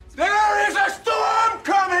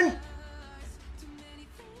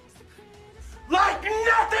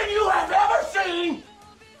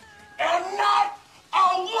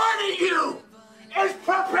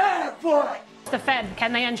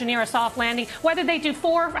Can they engineer a soft landing? Whether they do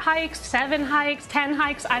 4 hikes, 7 hikes, 10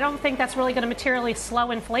 hikes, I don't think that's really going to materially slow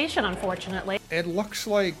inflation, unfortunately. It looks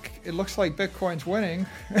like Bitcoin's winning.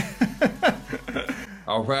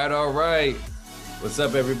 All right. What's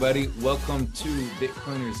up, everybody? Welcome to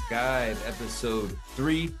Bitcoiner's Guide, episode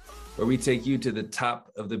 3, where we take you to the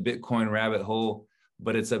top of the Bitcoin rabbit hole,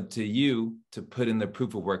 but it's up to you to put in the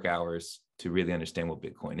proof of work hours to really understand what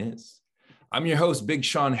Bitcoin is. I'm your host, Big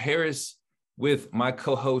Sean Harris, with my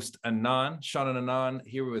co-host Anon. Sean and Anon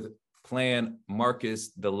here with Plan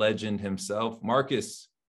Marcus, the legend himself. Marcus,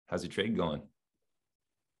 how's your trade going?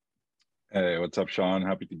 Hey, what's up, Sean?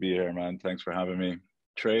 Happy to be here, man. Thanks for having me.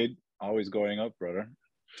 Trade always going up, brother.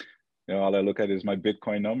 You know, all I look at is my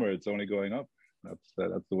Bitcoin number. It's only going up.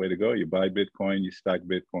 That's the way to go. You buy Bitcoin, you stack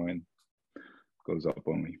Bitcoin, goes up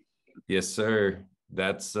only. Yes, sir.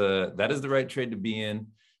 That is the right trade to be in,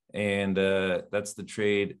 and that's the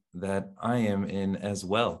trade that I am in as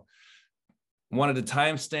well. Wanted to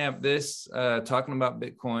timestamp this talking about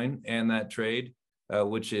Bitcoin and that trade,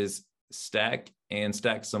 which is stack and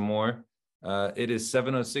stack some more. It is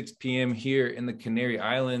 7:06 p.m. here in the Canary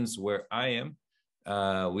Islands where I am.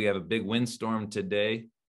 We have a big windstorm today.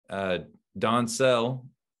 Don Sell,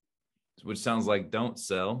 which sounds like don't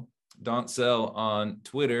sell. Don't sell on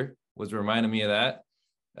Twitter was reminding me of that.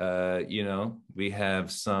 We have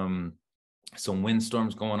some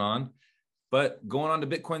windstorms going on, but going on to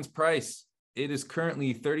Bitcoin's price, it is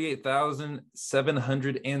currently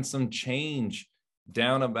 38,700 and some change,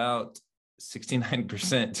 down about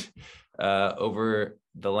 69%. Over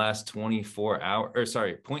the last 24 hours, or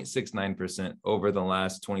sorry, 0.69% over the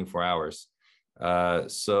last 24 hours.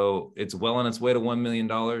 So it's well on its way to $1 million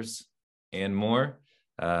and more.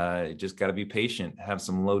 You just got to be patient, have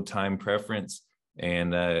some load time preference,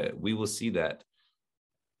 and we will see that.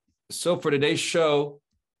 So for today's show,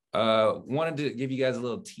 wanted to give you guys a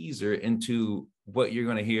little teaser into what you're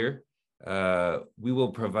going to hear. We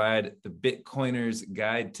will provide the Bitcoiner's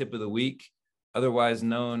Guide tip of the week, otherwise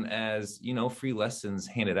known as, free lessons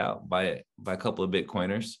handed out by a couple of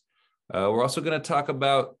Bitcoiners. We're also going to talk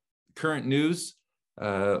about current news.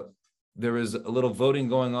 There is a little voting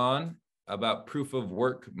going on about proof of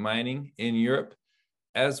work mining in Europe,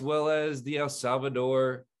 as well as the El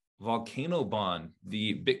Salvador volcano bond,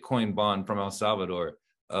 the Bitcoin bond from El Salvador.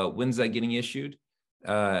 When's that getting issued?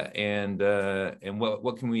 And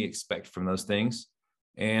what can we expect from those things?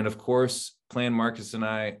 And of course, Plan Marcus and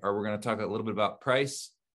we're going to talk a little bit about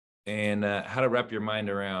price and how to wrap your mind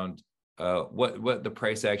around what the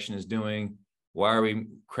price action is doing. Why are we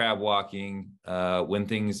crab walking when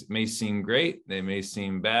things may seem great? They may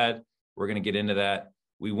seem bad. We're going to get into that.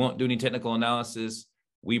 We won't do any technical analysis.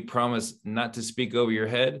 We promise not to speak over your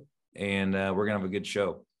head, and we're going to have a good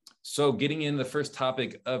show. So getting into the first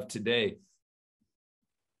topic of today,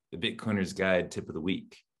 the Bitcoiner's Guide tip of the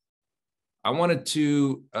week. I wanted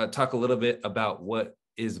to talk a little bit about what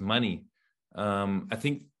is money. I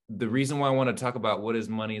think the reason why I want to talk about what is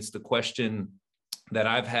money is the question that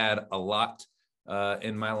I've had a lot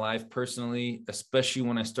in my life personally, especially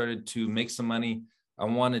when I started to make some money. I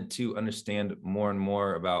wanted to understand more and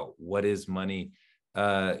more about what is money.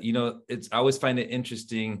 I always find it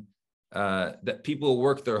interesting that people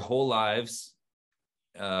work their whole lives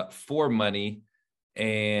for money,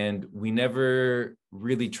 and we never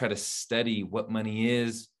really try to study what money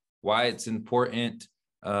is, why it's important.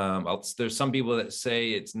 There's some people that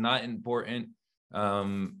say it's not important,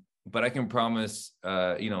 but I can promise,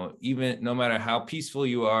 even no matter how peaceful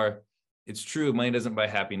you are, it's true, money doesn't buy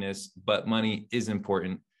happiness, but money is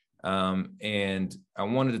important. And I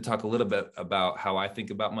wanted to talk a little bit about how I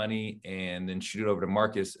think about money, and then shoot it over to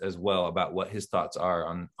Marcus as well about what his thoughts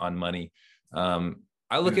are on money.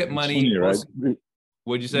 I look at money. Funny, right?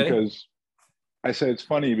 What'd you say? Because I say it's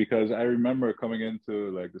funny because I remember coming into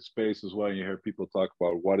like the space as well, and you hear people talk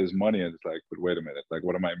about what is money, and it's like, but wait a minute, like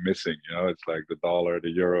what am I missing? It's like the dollar, the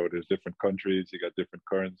euro, there's different countries, you got different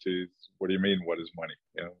currencies. What do you mean, what is money?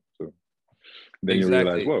 So then you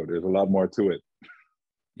realize, whoa, there's a lot more to it.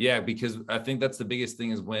 Yeah, because I think that's the biggest thing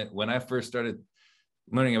is when I first started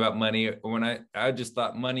learning about money, when I just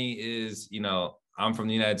thought money is, I'm from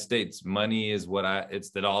the United States. Money is it's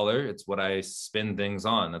the dollar. It's what I spend things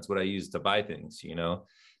on. That's what I use to buy things,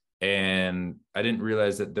 and I didn't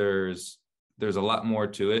realize that there's a lot more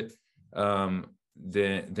to it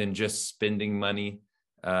than just spending money,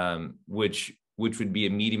 which would be a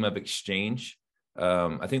medium of exchange.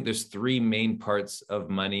 I think there's 3 main parts of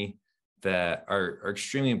money that are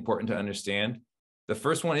extremely important to understand. The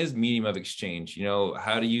first one is medium of exchange.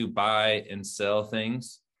 How do you buy and sell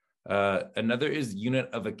things? Another is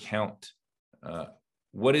unit of account.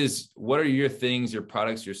 what are your things, your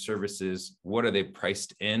products, your services? What are they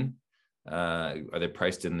priced in? Are they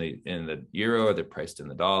priced in the euro? Are they priced in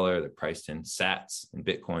the dollar? Are they priced in sats and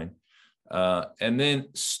Bitcoin? And then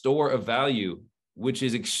store of value, which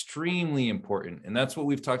is extremely important. And that's what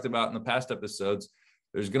we've talked about in the past episodes.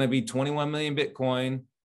 There's going to be 21 million Bitcoin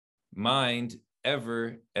mined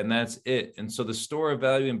ever, and that's it. And so the store of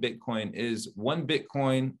value in Bitcoin is one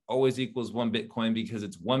Bitcoin always equals one Bitcoin, because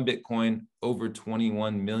it's one Bitcoin over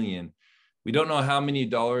 21 million. We don't know how many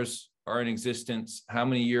dollars are in existence, how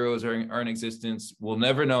many euros are in existence. We'll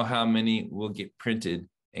never know how many will get printed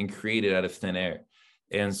and created out of thin air.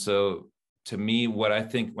 And so to me, what I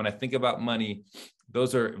think when I think about money,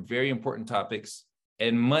 those are very important topics.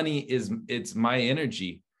 And money it's my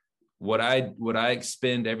energy. What I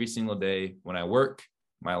expend every single day when I work,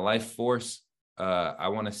 my life force, I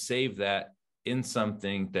want to save that in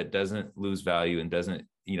something that doesn't lose value and doesn't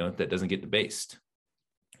get debased.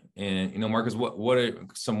 And, Marcus, what are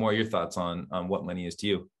some more of your thoughts on what money is to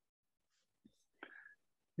you?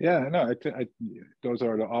 Yeah, no, those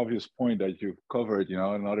are the obvious point that you've covered.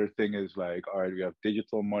 Another thing is like, all right, we have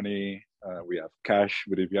digital money, we have cash,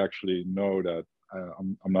 but if you actually know that,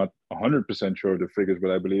 I'm not 100% sure of the figures,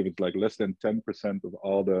 but I believe it's like less than 10% of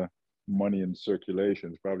all the money in circulation,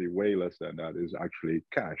 it's probably way less than that, is actually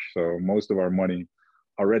cash. So most of our money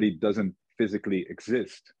already doesn't physically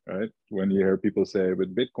exist, right? When you hear people say,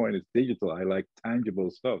 but Bitcoin is digital, I like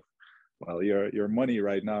tangible stuff. Well, your money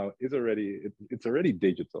right now is it's already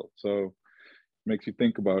digital. So it makes you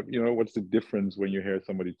think about, what's the difference when you hear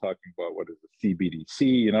somebody talking about what is the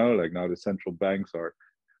CBDC, like now the central banks are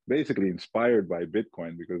basically inspired by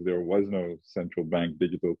Bitcoin, because there was no central bank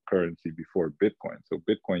digital currency before Bitcoin. So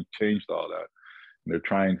Bitcoin changed all that. And they're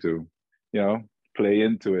trying to, play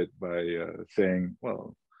into it by saying,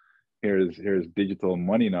 well, here's digital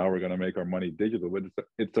money now. We're going to make our money digital, but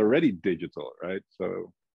it's already digital, right?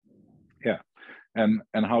 So yeah. And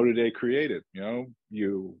how do they create it?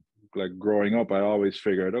 You like growing up, I always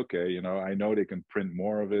figured, okay, I know they can print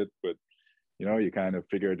more of it, but you kind of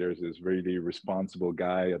figure there's this really responsible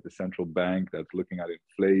guy at the central bank that's looking at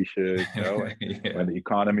inflation, yeah. When the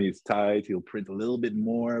economy is tight, he'll print a little bit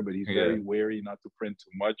more, but he's very wary not to print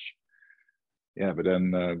too much. Yeah, but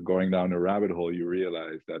then going down the rabbit hole, you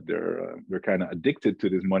realize that they're kind of addicted to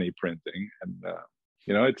this money printing, and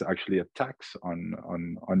it's actually a tax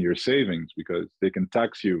on your savings, because they can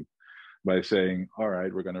tax you by saying, all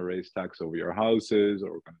right, we're going to raise tax over your houses,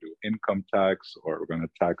 or we're going to do income tax, or we're going to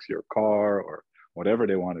tax your car, or whatever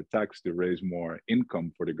they want to tax to raise more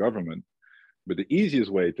income for the government. But the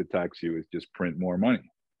easiest way to tax you is just print more money.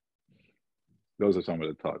 Those are some of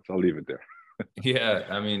the thoughts. I'll leave it there. Yeah,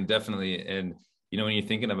 I mean, definitely. And, when you're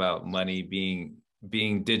thinking about money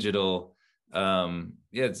being digital,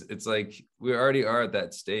 it's like we already are at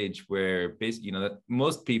that stage where basically,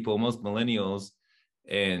 most millennials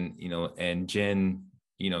and, and Gen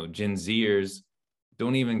Zers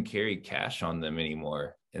don't even carry cash on them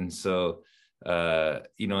anymore. And so, and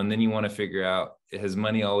then you want to figure out, has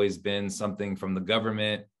money always been something from the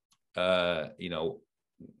government?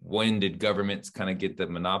 When did governments kind of get the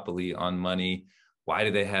monopoly on money? Why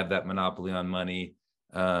do they have that monopoly on money?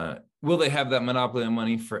 Will they have that monopoly on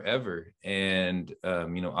money forever? And,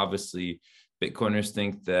 obviously Bitcoiners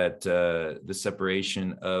think that the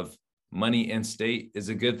separation of money and state is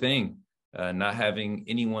a good thing. Not having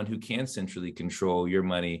anyone who can centrally control your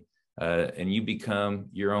money, and you become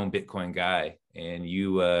your own Bitcoin guy, and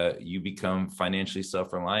you become financially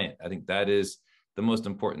self-reliant. I think that is the most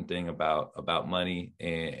important thing about money,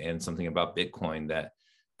 and something about Bitcoin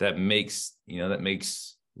that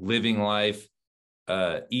makes living life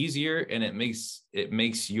easier, and it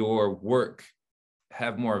makes your work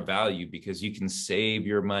have more value, because you can save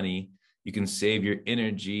your money, you can save your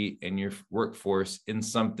energy and your workforce in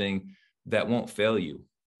something that won't fail you.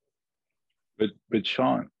 But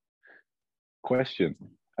Sean, question.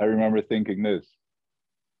 I remember thinking this.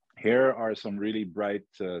 Here are some really bright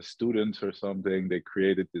students or something. They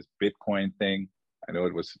created this Bitcoin thing. I know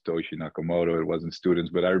it was Satoshi Nakamoto. It wasn't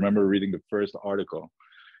students, but I remember reading the first article.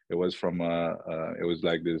 It was from it was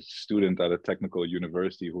like this student at a technical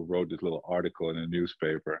university who wrote this little article in a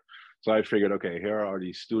newspaper. So I figured, okay, here are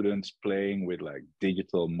these students playing with like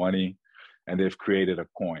digital money, and they've created a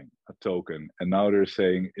coin, a token, and now they're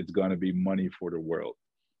saying it's going to be money for the world.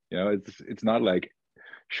 It's not like,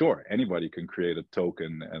 sure, anybody can create a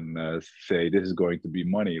token and say this is going to be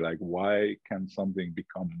money. Like, why can something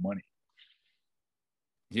become money?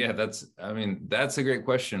 Yeah, that's a great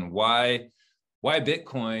question. Why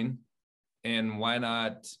Bitcoin, and why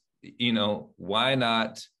not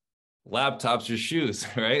laptops or shoes,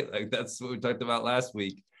 right? Like that's what we talked about last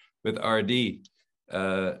week with RD.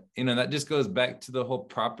 That just goes back to the whole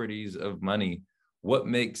properties of money. What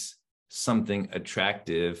makes something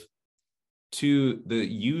attractive to the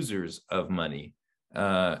users of money?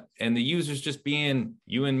 And the users just being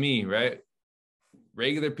you and me, right?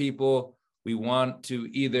 Regular people, we want to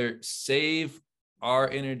either save our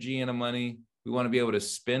energy and money. We want to be able to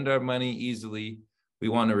spend our money easily. We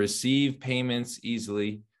want to receive payments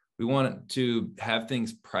easily. We want to have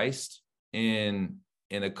things priced in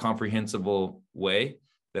a comprehensible way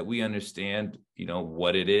that we understand,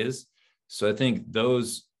 what it is. So I think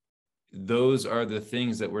those are the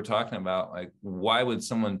things that we're talking about. Like, why would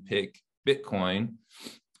someone pick Bitcoin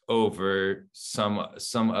over some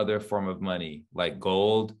other form of money, like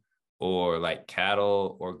gold or like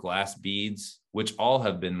cattle or glass beads, which all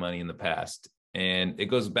have been money in the past? And it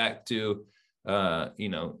goes back to,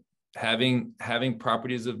 having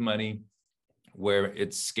properties of money where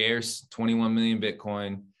it's scarce, 21 million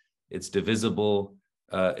Bitcoin, it's divisible,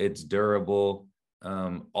 it's durable,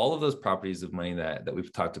 all of those properties of money that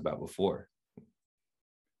we've talked about before.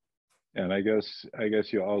 And I guess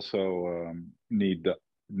you also need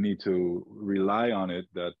to rely on it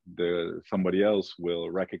that somebody else will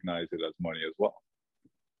recognize it as money as well.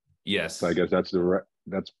 Yes. So I guess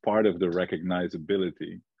that's part of the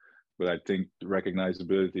recognizability. But I think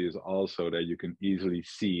recognizability is also that you can easily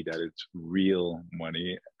see that it's real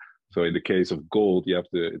money. So in the case of gold,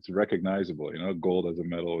 it's recognizable. Gold as a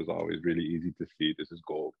metal is always really easy to see. This is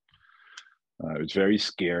gold. It's very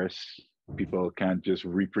scarce. People can't just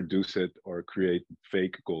reproduce it or create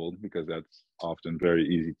fake gold because that's often very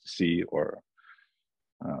easy to see.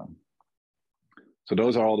 So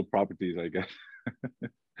those are all the properties, I guess.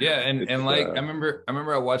 Yeah, and like I remember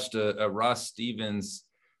I watched a Ross Stevens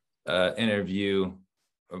interview.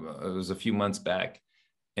 It was a few months back,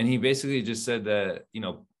 and he basically just said that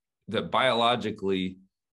that biologically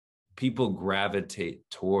people gravitate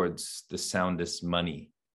towards the soundest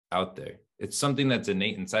money out there. It's something that's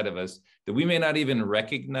innate inside of us that we may not even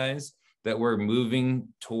recognize that we're moving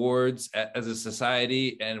towards as a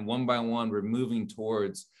society, and one by one we're moving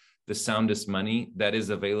towards the soundest money that is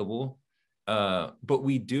available. But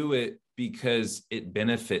we do it because it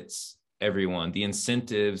benefits everyone. The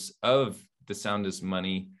incentives of the soundest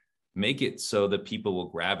money make it so that people will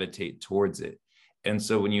gravitate towards it. And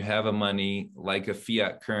so when you have a money like a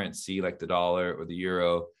fiat currency, like the dollar or the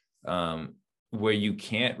euro, where you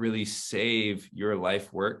can't really save your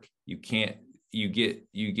life work, you get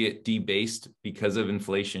debased because of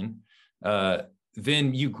inflation,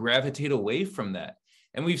 then you gravitate away from that.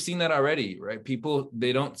 And we've seen that already, right?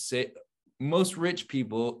 Most rich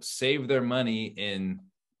people save their money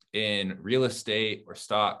in real estate or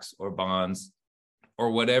stocks or bonds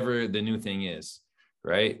or whatever the new thing is,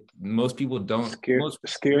 right? Most people don't.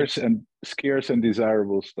 Scarce and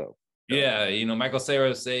desirable stuff. Yeah, Michael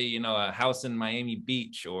Cera say, a house in Miami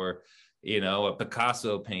Beach or, a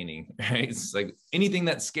Picasso painting, right? It's like anything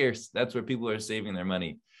that's scarce, that's where people are saving their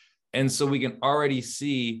money. And so we can already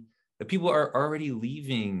see that people are already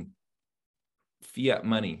leaving fiat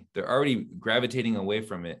money. They're already gravitating away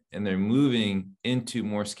from it and they're moving into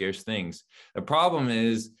more scarce things. The problem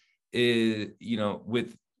is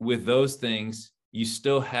with those things, you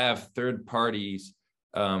still have third parties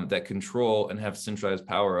that control and have centralized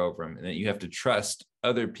power over them, and that you have to trust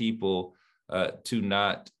other people to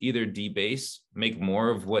not either debase, make more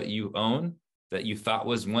of what you own that you thought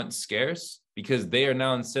was once scarce, because they are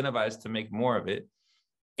now incentivized to make more of it.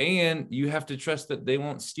 And you have to trust that they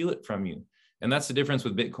won't steal it from you. And that's the difference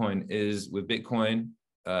with Bitcoin.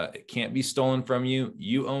 It can't be stolen from you.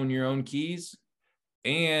 You own your own keys,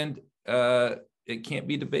 and it can't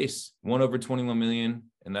be debased. 1/21 million,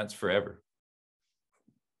 and that's forever.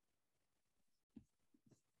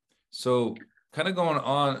 So kind of going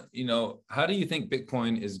on, how do you think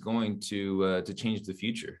Bitcoin is going to change the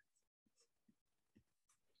future?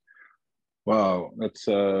 Wow, that's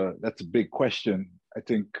a big question. I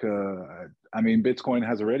think Bitcoin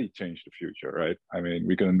has already changed the future, right?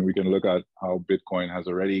 We can look at how Bitcoin has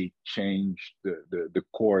already changed the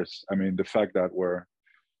course. The fact that we're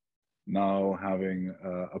now having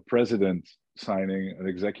a president signing an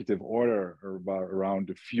executive order around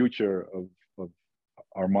the future of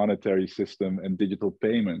our monetary system and digital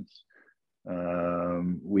payments.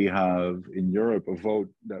 We have in Europe a vote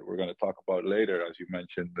that we're going to talk about later, as you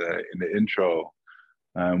mentioned in the intro.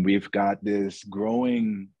 We've got this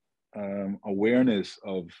growing awareness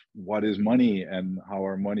of what is money and how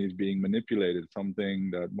our money is being manipulated,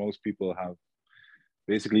 something that most people have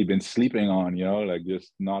basically been sleeping on, you know, like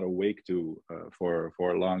just not awake to for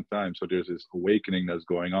a long time. So there's this awakening that's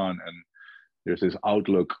going on, and there's this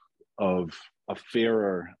outlook of a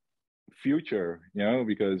fairer future, you know,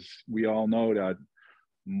 because we all know that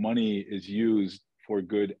money is used for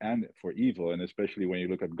good and for evil, and especially when you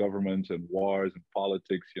look at governments and wars and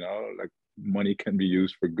politics, you know, like money can be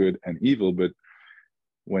used for good and evil, but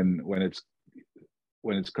when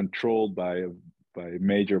it's controlled by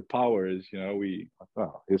major powers, you know,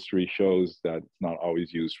 history shows that it's not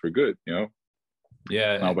always used for good, you know. Now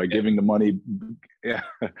Yeah. by giving the money, yeah.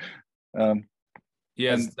 um,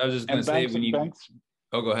 Yes, and I was just gonna say when you. banks,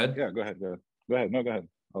 Oh, go ahead. yeah, go ahead. Go ahead. No, go ahead.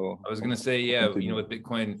 I was going to say, I'll yeah, you know, continue. with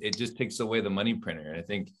Bitcoin, it just takes away the money printer. And I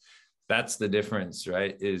think that's the difference,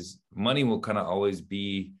 right? Is money will kind of always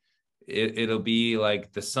be, it'll be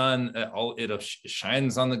like the sun, it'll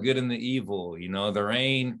shines on the good and the evil. You know, the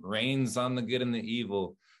rain rains on the good and the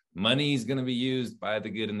evil. Money is going to be used by the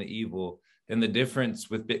good and the evil. And the difference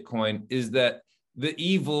with Bitcoin is that the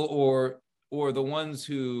evil or the ones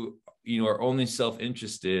who, you know, are only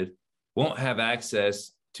self-interested won't have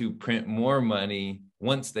access to print more money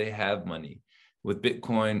once they have money. With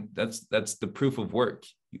Bitcoin, that's the proof of work.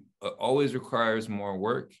 It always requires more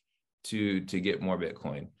work to get more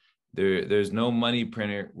Bitcoin. There's no money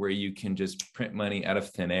printer where you can just print money out of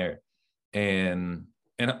thin air. And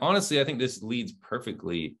honestly, I think this leads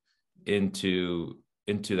perfectly into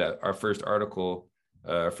that our first article,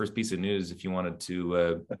 our first piece of news. If you wanted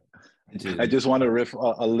to I just want to riff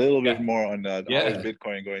a little bit yeah, more on that. How is yeah,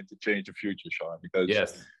 Bitcoin going to change the future, Sean? Because,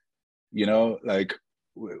 yes, you know, like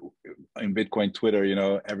in Bitcoin Twitter, you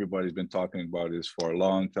know, everybody's been talking about this for a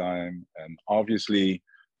long time. And obviously,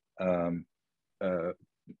 um, uh,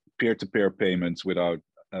 peer-to-peer payments without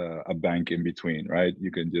a bank in between, right?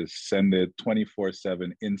 You can just send it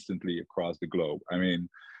 24/7 instantly across the globe. I mean,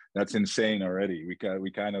 that's insane already.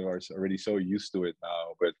 We kind of are already so used to it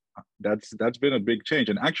now, but that's been a big change.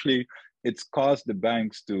 And actually, it's caused the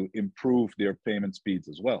banks to improve their payment speeds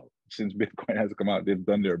as well. Since Bitcoin has come out, they've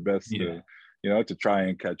done their best yeah, to, you know, to try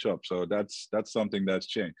and catch up. So that's something that's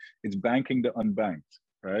changed. It's banking the unbanked,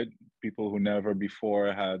 right? People who never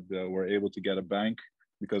before had were able to get a bank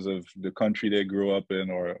because of the country they grew up in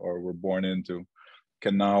or were born into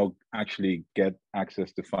can now actually get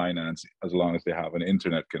access to finance as long as they have an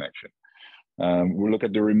internet connection. We look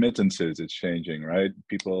at the remittances, it's changing, right?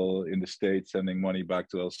 People in the States sending money back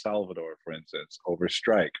to El Salvador, for instance, over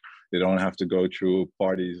strike. They don't have to go through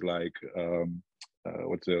parties like,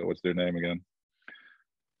 what's their name again?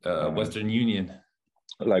 Western Union.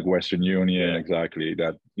 Like Western Union, Yeah, exactly.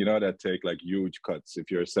 That, you know, that take like huge cuts. If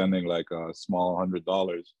you're sending like a small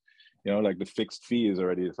 $100, you know, like the fixed fee is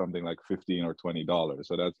already something like $15 or $20.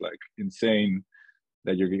 So that's like insane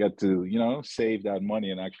that you get to, you know, save that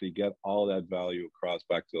money and actually get all that value across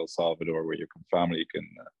back to El Salvador, where your family can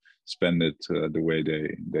spend it the way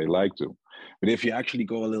they like to. But if you actually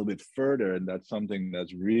go a little bit further, and that's something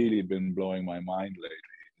that's really been blowing my mind lately,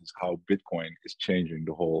 is how Bitcoin is changing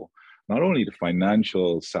the whole, not only the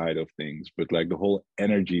financial side of things, but like the whole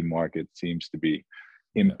energy market seems to be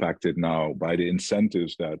yeah, impacted now by the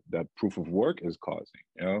incentives that proof of work is causing.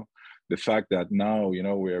 You know, the fact that now, you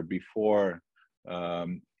know, where before,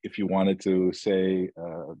 if you wanted to say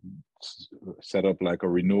set up like a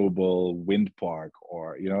renewable wind park,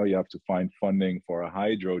 or, you know, you have to find funding for a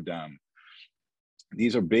hydro dam.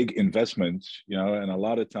 These are big investments, you know, and a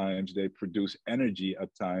lot of times they produce energy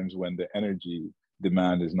at times when the energy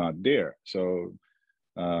demand is not there. So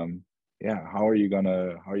um, yeah, how are you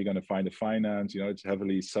gonna find the finance? You know, it's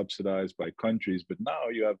heavily subsidized by countries, but now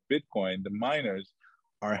you have Bitcoin. The miners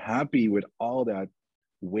are happy with all that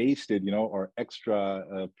wasted, you know, or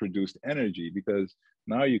extra produced energy, because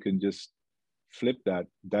now you can just flip that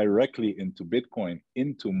directly into Bitcoin,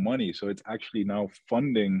 into money. So it's actually now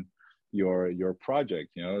funding your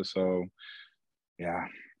project, you know. So yeah,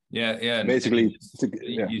 yeah. And basically,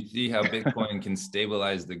 yeah, you see how Bitcoin can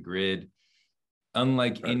stabilize the grid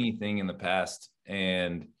unlike right. anything in the past.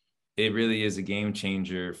 And it really is a game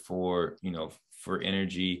changer for, you know, for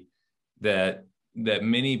energy that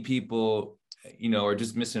many people, you know, are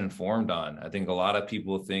just misinformed on. I think a lot of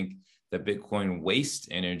people think that Bitcoin wastes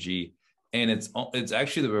energy, and it's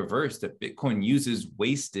actually the reverse, that Bitcoin uses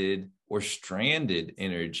wasted or stranded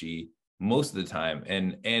energy most of the time.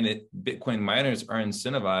 And Bitcoin miners are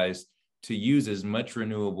incentivized to use as much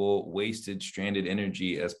renewable wasted stranded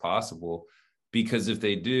energy as possible, because if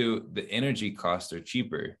they do, the energy costs are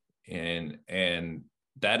cheaper. And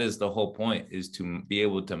that is the whole point, is to be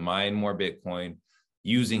able to mine more Bitcoin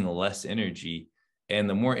using less energy. And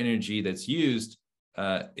the more energy that's used,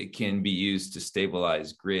 it can be used to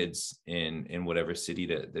stabilize grids in whatever city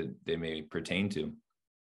that they may pertain to.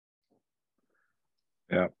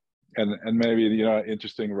 Yeah. And maybe, you know,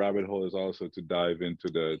 interesting rabbit hole is also to dive into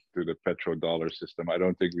the petrodollar system. I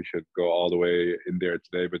don't think we should go all the way in there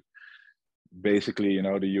today, but basically, you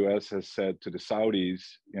know, the US has said to the Saudis,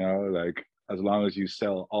 you know, like, as long as you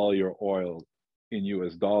sell all your oil in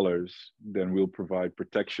US dollars, then we'll provide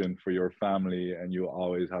protection for your family, and you'll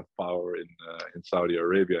always have power in Saudi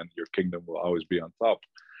Arabia, and your kingdom will always be on top.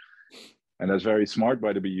 And that's very smart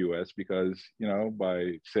by the US, because, you know,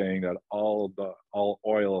 by saying that all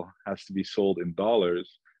oil has to be sold in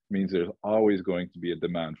dollars means there's always going to be a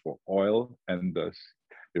demand for oil, and thus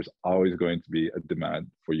there's always going to be a demand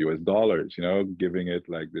for US dollars, you know, giving it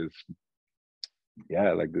like this,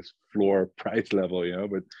 yeah, like this floor price level, you know.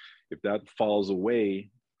 But if that falls away,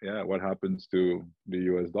 yeah, what happens to the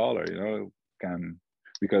US dollar, you know,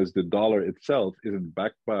 because the dollar itself isn't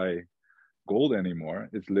backed by gold anymore.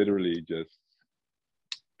 It's literally just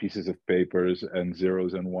pieces of papers and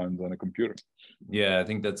zeros and ones on a computer. Yeah, I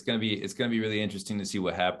think it's gonna be really interesting to see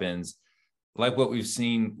what happens. Like what we've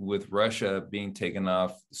seen with Russia being taken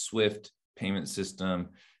off SWIFT payment system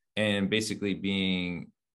and basically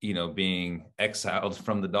being exiled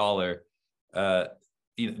from the dollar.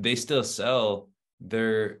 They still sell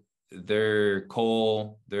their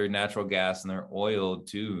coal, their natural gas, and their oil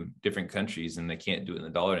to different countries, and they can't do it in the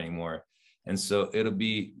dollar anymore. And so it'll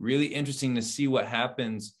be really interesting to see what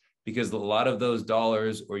happens, because a lot of those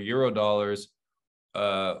dollars or euro dollars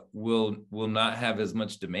will not have as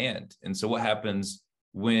much demand. And so what happens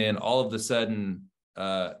when all of a sudden,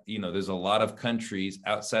 there's a lot of countries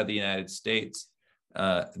outside the United States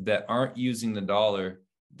that aren't using the dollar,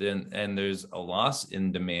 and there's a loss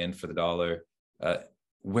in demand for the dollar.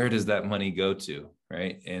 Where does that money go to,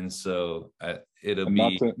 right? And so it'll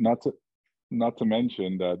be not to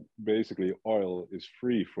mention that basically oil is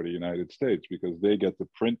free for the United States, because they get to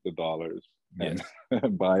print the dollars and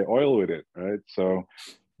buy oil with it, right? So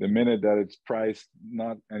the minute that it's priced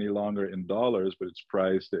not any longer in dollars, but it's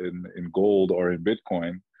priced in gold or in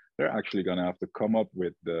Bitcoin, they're actually going to have to come up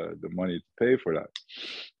with the money to pay for that.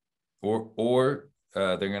 Or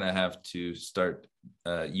they're going to have to start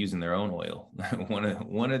using their own oil, one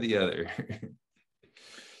or the other.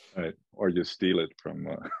 Right. Or just steal it from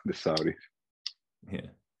the Saudis.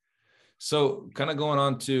 Yeah. So kind of going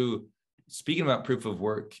on to speaking about proof of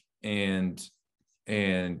work and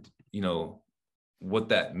what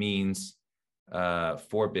that means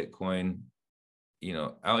for Bitcoin,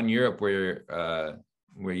 out in Europe where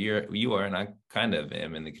you are, and I kind of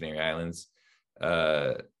am in the Canary Islands,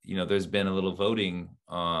 there's been a little voting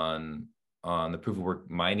on the proof of work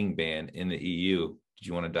mining ban in the EU. Did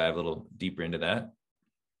you want to dive a little deeper into that?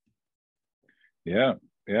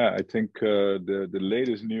 Yeah, I think the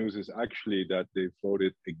latest news is actually that they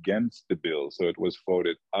voted against the bill. So it was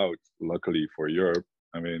voted out, luckily for Europe.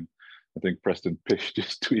 I mean, I think Preston Pish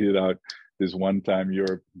just tweeted out this one time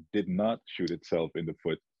Europe did not shoot itself in the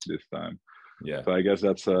foot this time. Yeah. So I guess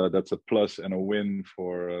that's a plus and a win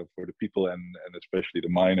for the people and especially the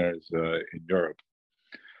miners in Europe.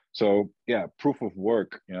 So yeah, proof of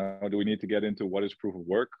work. Do we need to get into what is proof of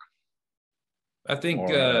work? I think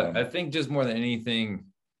just more than anything,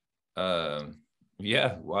 why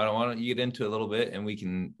don't you get into it a little bit, and we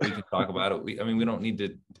can talk about it. We don't need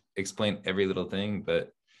to explain every little thing,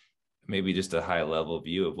 but maybe just a high level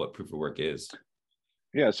view of what proof of work is.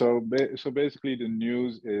 Yeah, so basically the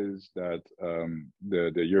news is that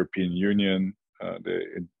the European Union how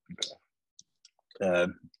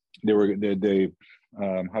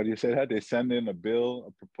do you say that? They send in a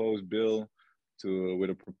proposed bill with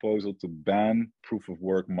a proposal to ban proof of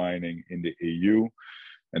work mining in the EU.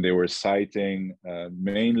 And they were citing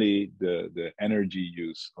mainly the energy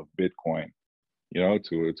use of Bitcoin,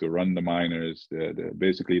 to run the miners,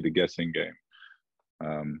 basically the guessing game.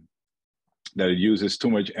 That it uses too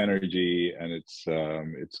much energy, and it's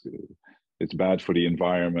bad for the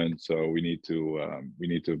environment. So we need to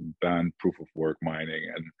ban proof of work mining.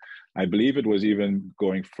 And I believe it was even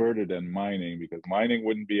going further than mining, because mining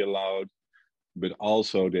wouldn't be allowed, but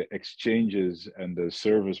also the exchanges and the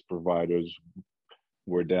service providers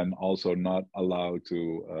were then also not allowed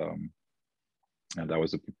to, and that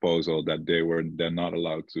was a proposal that they were then not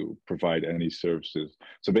allowed to provide any services.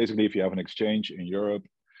 So basically, if you have an exchange in Europe,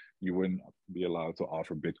 you wouldn't be allowed to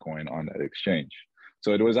offer Bitcoin on that exchange.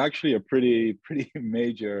 So it was actually a pretty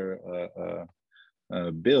major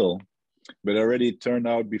bill, but already turned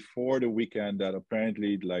out before the weekend that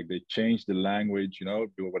apparently, like, they changed the language.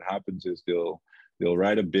 What happens is they'll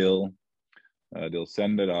write a bill, They'll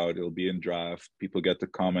send it out. It'll be in draft. People get to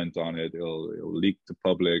comment on it. It'll leak to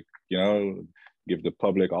public. You know, give the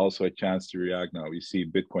public also a chance to react. Now we see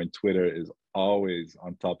Bitcoin Twitter is always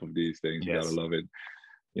on top of these things. You gotta love it.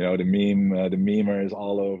 You know, the memers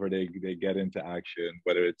all over. They get into action,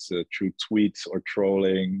 whether it's through tweets or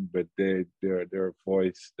trolling. But they're a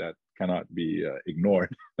voice that cannot be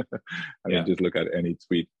ignored. I mean, just look at any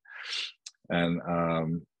tweet.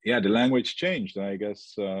 And yeah, the language changed. And I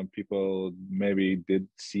guess people maybe did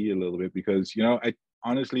see a little bit because, you know, I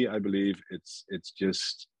honestly, I believe it's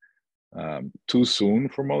just too soon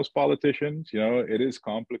for most politicians. You know, it is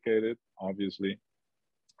complicated, obviously.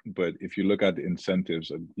 But if you look at the incentives,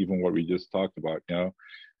 and even what we just talked about, you know,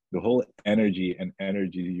 the whole energy and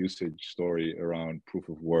energy usage story around proof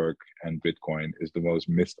of work and Bitcoin is the most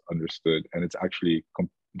misunderstood. And it's actually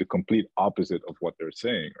the complete opposite of what they're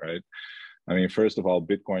saying, right? I mean, first of all,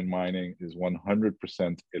 Bitcoin mining is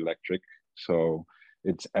 100% electric. So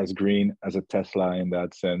it's as green as a Tesla in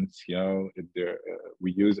that sense. You know,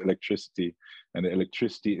 we use electricity, and the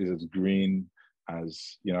electricity is as green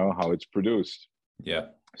as, you know, how it's produced. Yeah.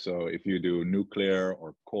 So if you do nuclear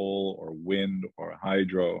or coal or wind or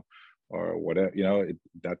hydro or whatever, you know,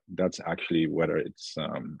 that's actually whether it's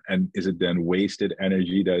and is it then wasted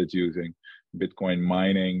energy that it's using? Bitcoin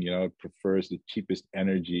mining, you know, prefers the cheapest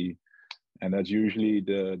energy, and that's usually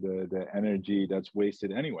the energy that's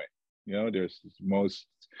wasted anyway. You know, there's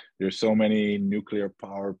so many nuclear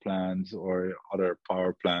power plants or other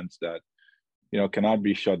power plants that, you know, cannot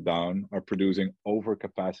be shut down, are producing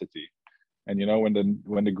overcapacity. And you know,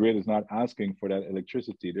 when the grid is not asking for that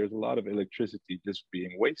electricity, there's a lot of electricity just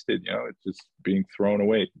being wasted. You know, it's just being thrown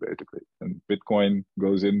away basically. And Bitcoin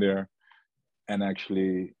goes in there and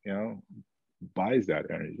actually, you know, buys that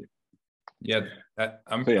energy. Yeah,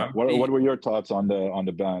 what were your thoughts on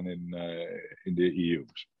the ban in the EU?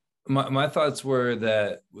 My thoughts were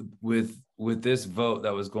that with this vote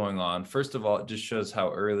that was going on, first of all, it just shows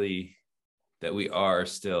how early that we are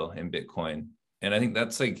still in Bitcoin, and I think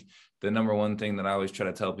that's like the number one thing that I always try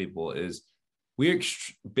to tell people is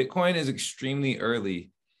Bitcoin is extremely early.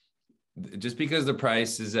 Just because the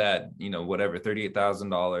price is at, you know, whatever,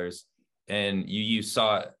 $38,000, and you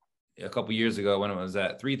saw it a couple years ago when it was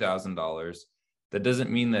at $3,000, that doesn't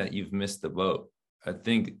mean that you've missed the boat. I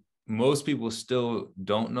think most people still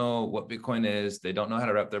don't know what Bitcoin is. They don't know how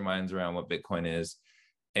to wrap their minds around what Bitcoin is.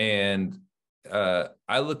 And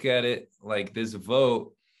I look at it like this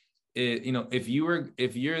vote, you know, if you're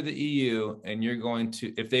the EU and you're going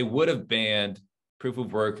to, if they would have banned proof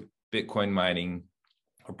of work Bitcoin mining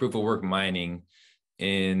or proof of work mining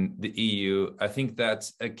in the EU, I think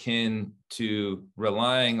that's akin to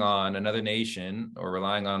relying on another nation or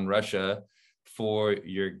relying on Russia for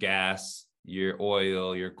your gas, your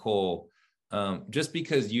oil, your coal. Just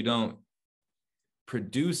because you don't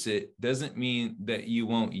produce it doesn't mean that you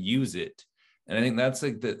won't use it. And I think that's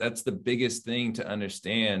like that's the biggest thing to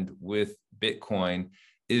understand with Bitcoin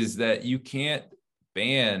is that you can't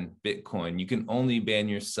ban Bitcoin. You can only ban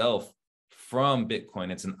yourself from Bitcoin.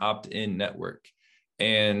 It's an opt-in network.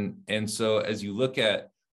 And so as you look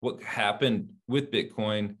at what happened with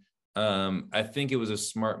Bitcoin, I think it was a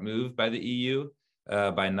smart move by the EU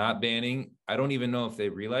by not banning. I don't even know if they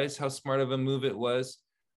realized how smart of a move it was.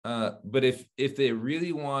 But if they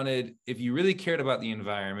really wanted, if you really cared about the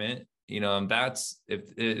environment, you know, that's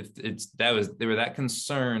if they were that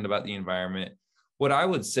concerned about the environment, what I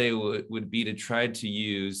would say would be to try to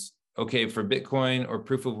use, okay, for Bitcoin or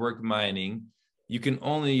proof of work mining, you can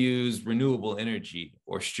only use renewable energy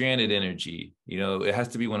or stranded energy. You know, it has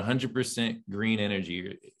to be 100% green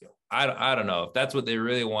energy. I don't know if that's what they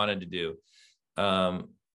really wanted to do.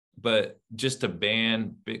 But just to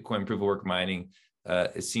ban Bitcoin proof of work mining,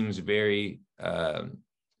 it seems very kind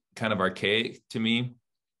of archaic to me.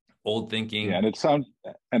 Old thinking. Yeah, and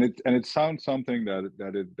it sounds something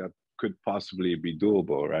that could possibly be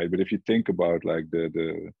doable, right? But if you think about like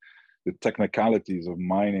the technicalities of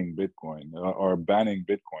mining Bitcoin or banning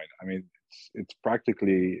Bitcoin, I mean, it's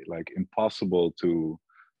practically like impossible to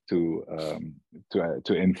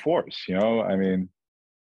enforce. You know, I mean,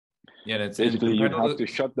 yeah, it's basically you have to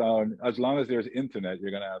shut down. As long as there's internet,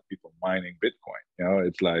 you're gonna have people mining Bitcoin. You know,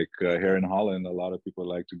 it's like here in Holland, a lot of people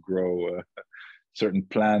like to grow certain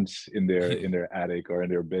plants in their attic or in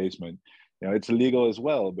their basement. You know, it's illegal as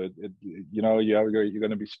well, but you know, you're going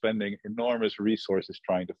to be spending enormous resources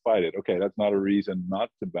trying to fight it. Okay, that's not a reason not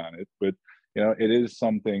to ban it, but you know, it is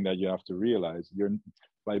something that you have to realize.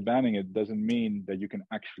 By banning it doesn't mean that you can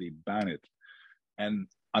actually ban it. And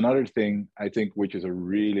another thing I think, which is a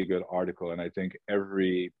really good article, and I think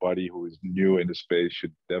everybody who is new in the space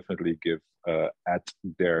should definitely give at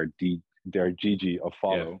their Dergigi a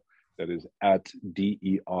follow. That is at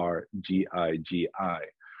DERGIGI.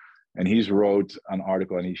 And he's wrote an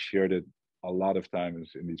article and he shared it a lot of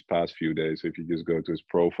times in these past few days. So if you just go to his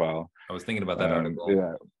profile, I was thinking about that article.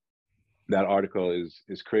 Yeah, that article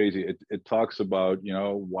is crazy. It talks about,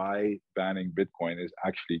 why banning Bitcoin is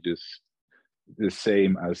actually just the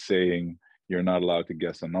same as saying you're not allowed to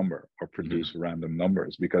guess a number or produce random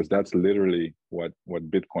numbers, because that's literally what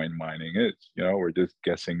Bitcoin mining is. We're just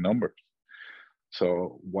guessing numbers.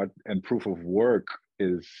 So and proof of work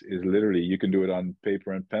is literally, you can do it on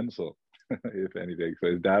paper and pencil, if anything. So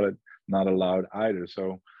is that not allowed either?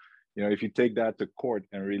 So, if you take that to court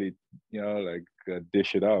and really,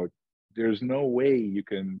 dish it out, there's no way you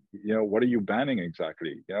can, what are you banning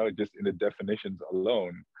exactly? Just in the definitions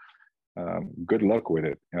alone. Good luck with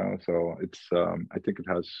it. So it's, I think it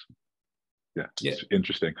has, it's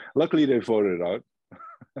interesting. Luckily they voted it out.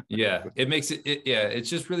 Yeah, it makes it, it's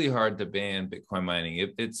just really hard to ban Bitcoin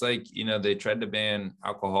mining. It's like, they tried to ban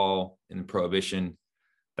alcohol in Prohibition.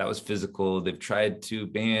 That was physical. They've tried to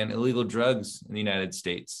ban illegal drugs in the United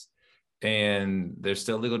States, and there's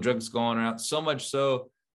still illegal drugs going around, so much so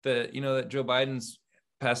that, that Joe Biden's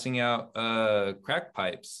passing out crack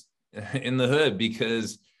pipes in the hood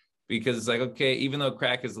because it's like, okay, even though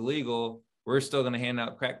crack is illegal, we're still going to hand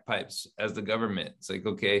out crack pipes as the government. It's like,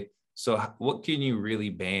 okay, so what can you really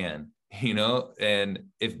ban? And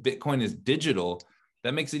if Bitcoin is digital,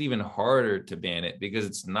 that makes it even harder to ban it, because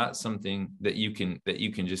it's not something that you can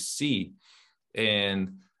just see.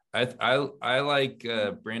 And I like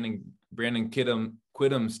Brandon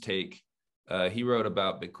Quittam's take. He wrote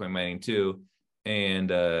about Bitcoin mining too, and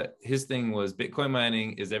his thing was, Bitcoin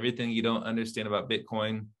mining is everything you don't understand about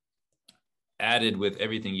Bitcoin added with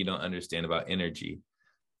everything you don't understand about energy.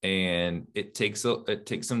 And it takes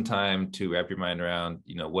some time to wrap your mind around,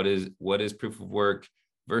 what is proof of work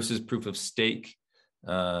versus proof of stake.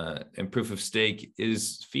 And proof of stake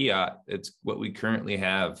is fiat. It's what we currently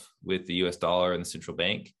have with the US dollar and the central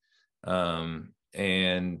bank. And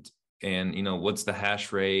what's the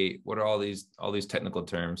hash rate? What are all these technical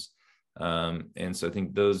terms? And so I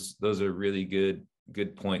think those are really good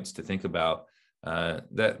points to think about.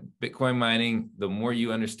 That Bitcoin mining, the more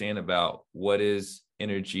you understand about what is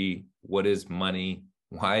energy, what is money,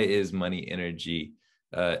 why is money energy,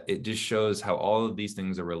 it just shows how all of these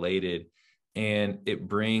things are related. And it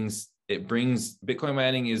brings Bitcoin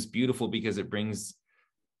mining is beautiful because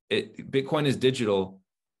Bitcoin is digital,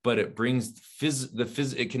 but it brings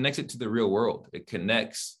it connects it to the real world. It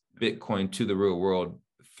connects Bitcoin to the real world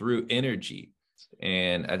through energy.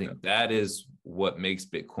 And I think that is what makes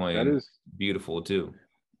Bitcoin beautiful too.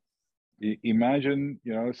 Imagine,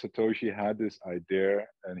 Satoshi had this idea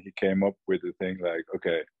and he came up with the thing like,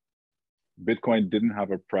 okay, Bitcoin didn't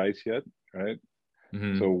have a price yet, right?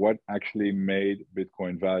 Mm-hmm. So what actually made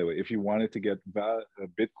Bitcoin valuable? If you wanted to get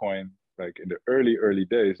Bitcoin, like in the early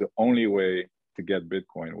days, the only way to get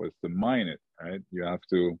Bitcoin was to mine it, right? You have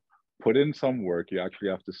to put in some work. You actually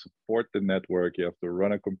have to support the network. You have to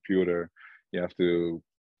run a computer. You have to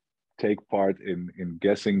take part in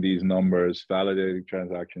guessing these numbers, validating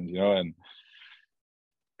transactions,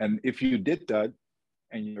 and if you did that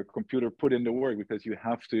and your computer put in the work, because you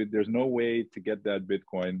have to, there's no way to get that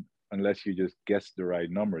Bitcoin unless you just guess the right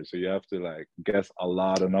numbers. So you have to guess a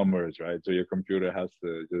lot of numbers, right? So your computer has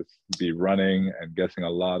to just be running and guessing a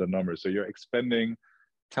lot of numbers. So you're expending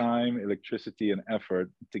time, electricity, and effort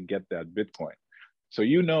to get that Bitcoin. So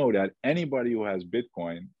that anybody who has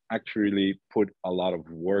Bitcoin actually put a lot of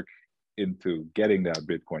work into getting that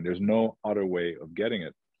Bitcoin. There's no other way of getting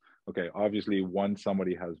it. Okay, obviously, once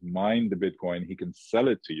somebody has mined the Bitcoin, he can sell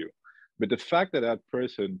it to you. But the fact that that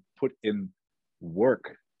person put in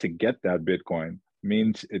work to get that Bitcoin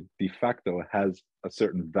means it de facto has a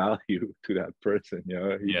certain value to that person.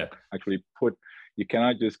 Actually you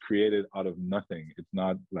cannot just create it out of nothing. It's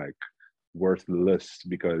not worthless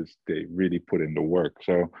because they really put in the work.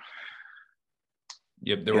 So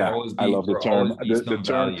yep, there will always be. I love the term. The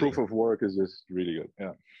term proof of work is just really good.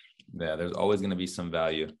 Yeah, there's always going to be some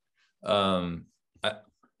value. Going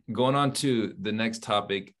on to the next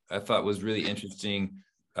topic, I thought was really interesting.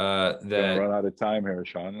 That run out of time here,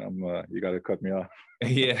 Sean. You got to cut me off.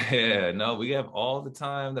 No, we have all the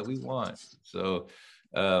time that we want. So,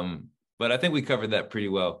 but I think we covered that pretty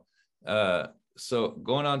well. So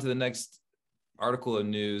going on to the next article of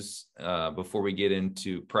news, before we get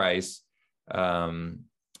into price, coming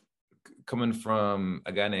from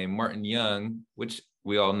a guy named Martin Young, which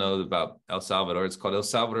we all know about El Salvador. It's called El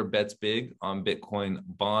Salvador Bets Big on Bitcoin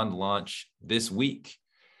Bond launch this week.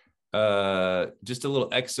 Just a little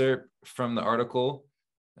excerpt from the article.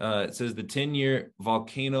 It says the 10-year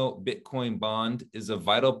volcano Bitcoin bond is a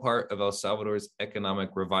vital part of El Salvador's economic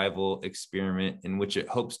revival experiment in which it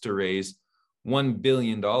hopes to raise $1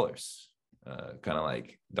 billion, kind of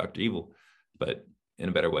like Dr. Evil, but in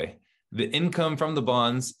a better way. The income from the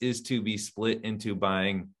bonds is to be split into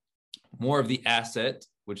buying more of the asset,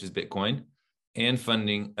 which is Bitcoin, and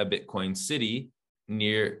funding a Bitcoin city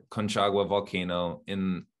near Conchagua volcano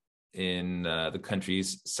in the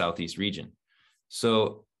country's southeast region.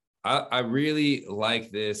 So I really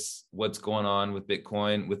like this, what's going on with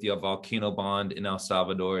Bitcoin, with the volcano bond in El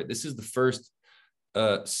Salvador. This is the first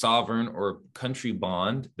sovereign or country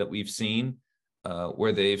bond that we've seen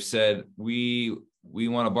where they've said, we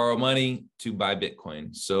want to borrow money to buy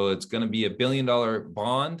Bitcoin. So it's going to be $1 billion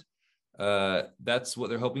bond. That's what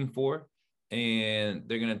they're hoping for. And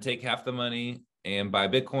they're going to take half the money and buy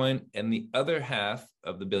Bitcoin. And the other half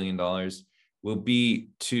of the $1 billion will be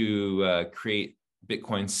to create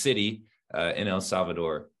Bitcoin City in El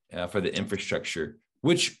Salvador for the infrastructure,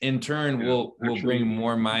 which in turn will bring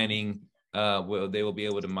more mining. They will be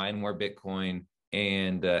able to mine more Bitcoin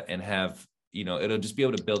and have, it'll just be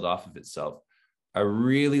able to build off of itself. I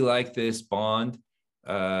really like this bond,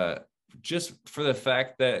 just for the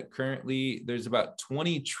fact that currently there's about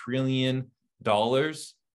 $20 trillion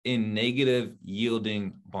in negative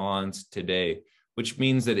yielding bonds today, which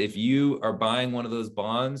means that if you are buying one of those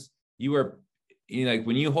bonds, you are, like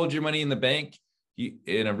when you hold your money in the bank,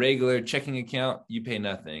 in a regular checking account, you pay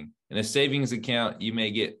nothing. In a savings account, you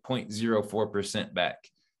may get 0.04% back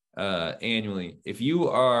annually. If you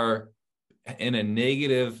are in a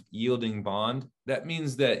negative yielding bond, that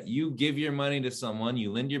means that you give your money to someone,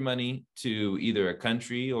 you lend your money to either a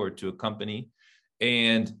country or to a company,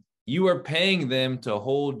 and you are paying them to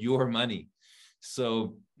hold your money.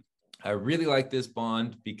 So I really like this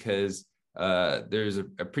bond because there's a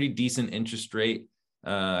pretty decent interest rate.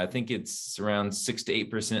 I think it's around 6 to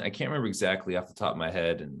 8%. I can't remember exactly off the top of my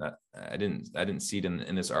head, and I didn't see it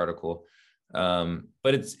in this article.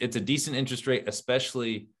 But it's a decent interest rate,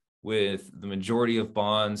 especially with the majority of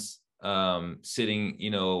bonds sitting,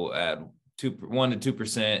 at 1 to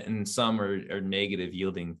 2%, and some are negative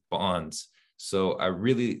yielding bonds. So I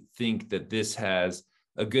really think that this has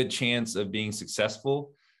a good chance of being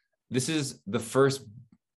successful. This is the first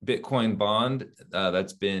Bitcoin bond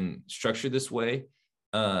that's been structured this way.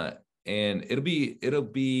 And it'll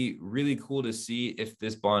be really cool to see if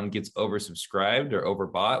this bond gets oversubscribed or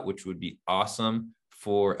overbought, which would be awesome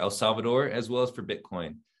for El Salvador as well as for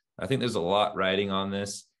Bitcoin. I think there's a lot riding on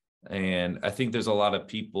this, and I think there's a lot of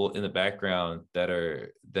people in the background that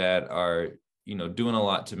are doing a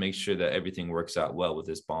lot to make sure that everything works out well with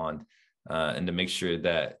this bond, and to make sure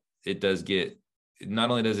that it does get,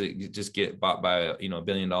 not only does it just get bought by $1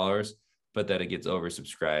 billion, but that it gets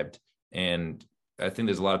oversubscribed. And I think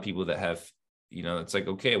there's a lot of people that have, it's like,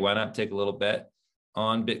 okay, why not take a little bet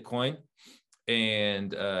on Bitcoin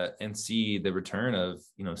and see the return of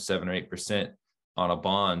 7 or 8% on a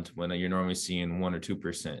bond when you're normally seeing 1 or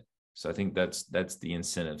 2%. So I think that's the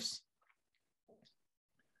incentives.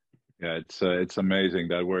 Yeah, it's amazing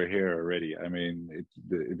that we're here already. I mean,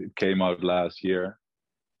 it came out last year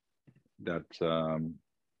that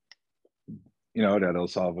that El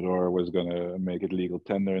Salvador was going to make it legal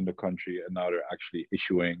tender in the country, and now they're actually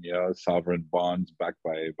issuing sovereign bonds backed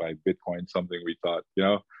by Bitcoin, something we thought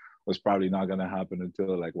was probably not going to happen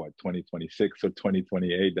until 2026 or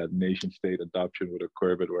 2028. That nation state adoption would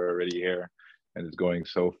occur, but we're already here, and it's going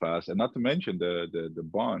so fast. And not to mention the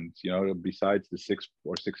bonds, besides the 6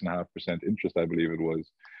 or 6.5% interest, I believe it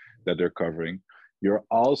was, that they're covering, you're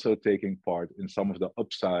also taking part in some of the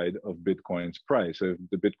upside of Bitcoin's price. So if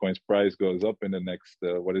the Bitcoin's price goes up in the next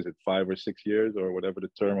 5 or 6 years, or whatever the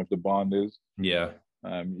term of the bond is,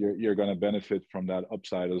 you're going to benefit from that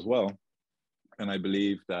upside as well. And I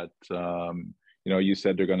believe that you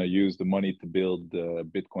said they're going to use the money to build the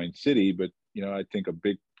Bitcoin City, but I think a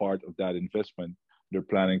big part of that investment, they're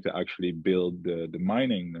planning to actually build the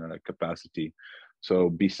mining capacity.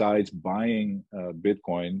 So besides buying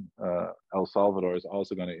Bitcoin, El Salvador is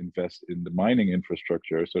also going to invest in the mining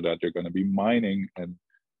infrastructure, so that they're going to be mining and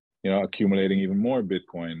accumulating even more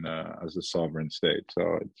Bitcoin as a sovereign state.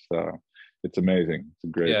 So it's amazing. It's a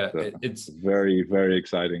great, it's very, very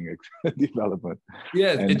exciting development.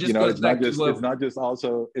 Yeah, and, it just goes back to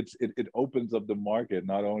it opens up the market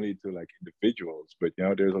not only to individuals, but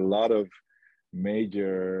there's a lot of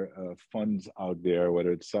major funds out there,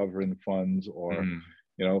 whether it's sovereign funds or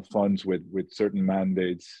funds with certain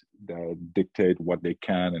mandates that dictate what they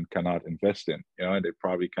can and cannot invest in. And they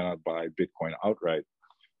probably cannot buy Bitcoin outright,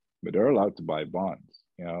 but they're allowed to buy bonds.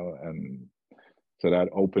 And so that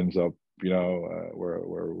opens up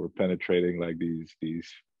we're penetrating like these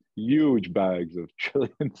huge bags of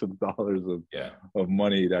trillions of dollars Yeah. of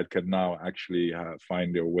money that can now actually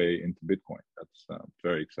find their way into Bitcoin. That's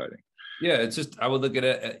very exciting. Yeah, it's just, I would look at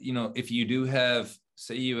it, if you do have,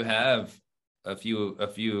 say you have a few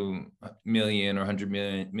million or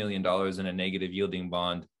 $100 million in a negative yielding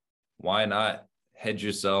bond, why not hedge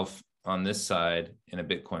yourself on this side in a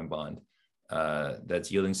Bitcoin bond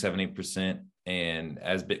that's yielding 7-8%? And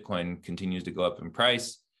as Bitcoin continues to go up in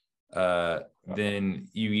price, then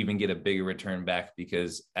you even get a bigger return back,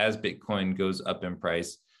 because as Bitcoin goes up in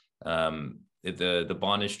price, the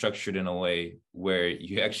bond is structured in a way where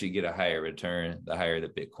you actually get a higher return the higher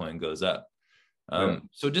that Bitcoin goes up.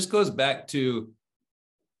 So it just goes back to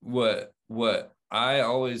what I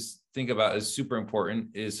always think about as super important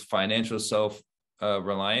is financial self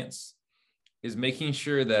reliance, is making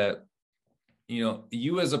sure that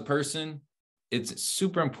you as a person, it's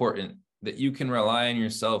super important that you can rely on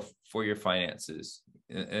yourself for your finances.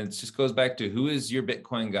 And it just goes back to, who is your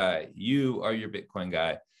Bitcoin guy? You are your Bitcoin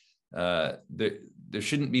guy. There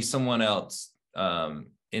shouldn't be someone else.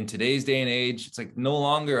 In today's day and age, it's like no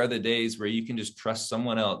longer are the days where you can just trust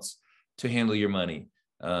someone else to handle your money,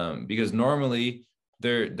 because normally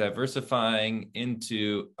they're diversifying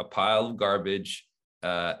into a pile of garbage,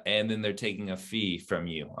 and then they're taking a fee from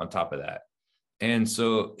you on top of that. And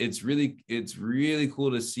so it's really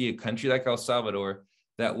cool to see a country like El Salvador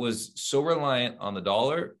that was so reliant on the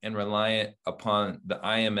dollar and reliant upon the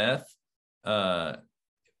IMF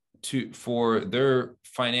for their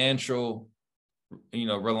financial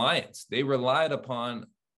reliance. They relied upon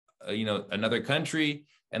another country,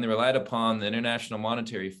 and they relied upon the International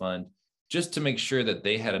Monetary Fund just to make sure that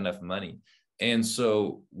they had enough money. And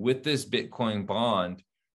so with this Bitcoin bond,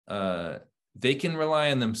 they can rely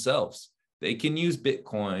on themselves. They can use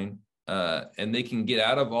Bitcoin, and they can get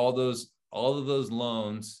out of all of those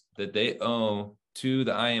loans that they owe to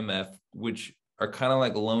the IMF, which are kind of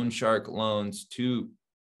like loan shark loans to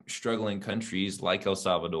struggling countries like El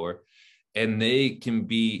Salvador, and they can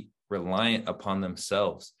be reliant upon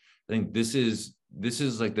themselves. I think this is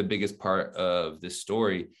like the biggest part of this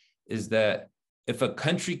story, is that if a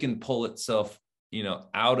country can pull itself,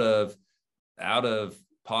 out of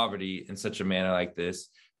poverty in such a manner like this,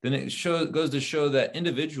 then it goes to show that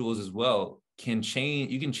individuals as well can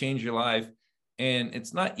change. You can change your life, and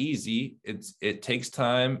it's not easy. It takes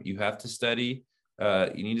time. You have to study.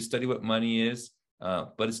 You need to study what money is,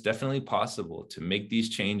 but it's definitely possible to make these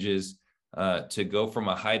changes, to go from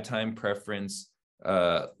a high time preference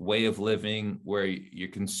way of living where you're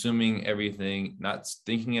consuming everything, not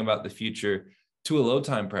thinking about the future, to a low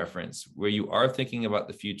time preference where you are thinking about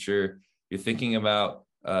the future. You're thinking about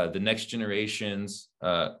the next generations,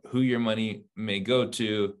 who your money may go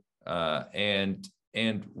to, and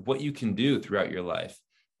what you can do throughout your life.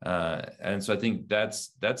 And so I think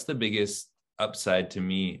that's the biggest upside to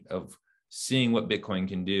me of seeing what Bitcoin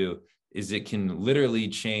can do, is it can literally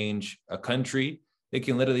change a country. It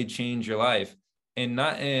can literally change your life, and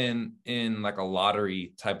not in like a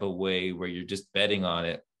lottery type of way where you're just betting on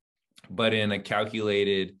it, but in a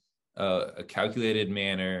calculated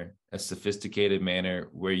manner, a sophisticated manner,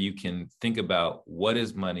 where you can think about what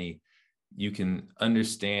is money. You can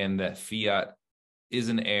understand that fiat is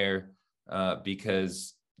an error,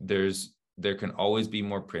 because there can always be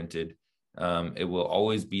more printed. It will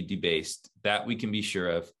always be debased. That we can be sure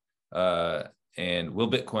of. And will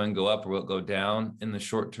Bitcoin go up or will it go down in the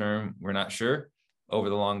short term? We're not sure. Over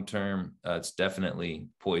the long term, it's definitely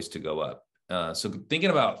poised to go up. So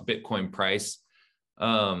thinking about Bitcoin price,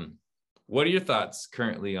 what are your thoughts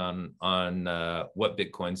currently on what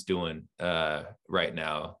Bitcoin's doing right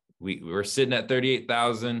now? We're sitting at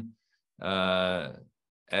 38,000.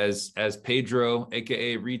 As Pedro,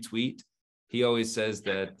 aka Retweet, he always says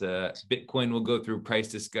that Bitcoin will go through price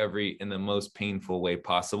discovery in the most painful way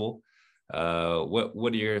possible.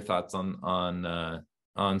 What are your thoughts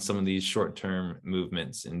on some of these short-term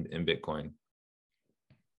movements in Bitcoin?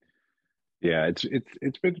 Yeah,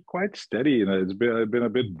 it's been quite steady, and it's been a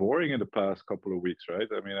bit boring in the past couple of weeks, right?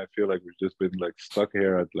 I mean, I feel like we've just been like stuck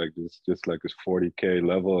here at like this 40K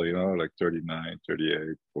level, like 39,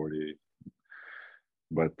 38, 40.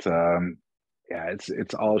 But yeah,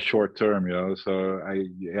 it's all short term, So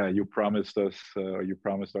you promised us, you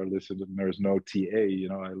promised our listeners no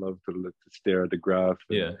TA. I love to stare at the graph.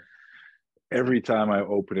 Yeah. Every time I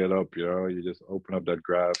open it up, you just open up that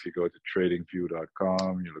graph, you go to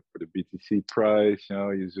tradingview.com, you look for the BTC price,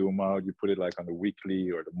 you zoom out, you put it like on the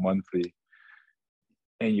weekly or the monthly,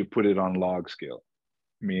 and you put it on log scale.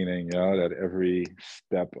 meaning, you know, that every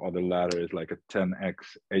step of the ladder is like a 10x,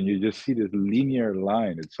 and you just see this linear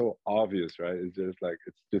line. It's so obvious, right? It's just like,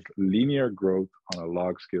 it's just linear growth on a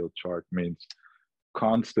log scale chart means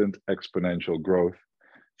constant exponential growth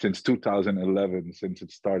since 2011, since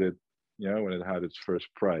it started, you know, when it had its first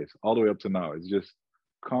price, all the way up to now. It's just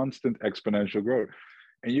constant exponential growth.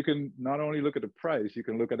 And you can not only look at the price, you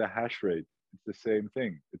can look at the hash rate. It's the same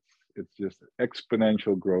thing. It's just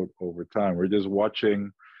exponential growth over time. We're just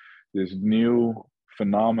watching this new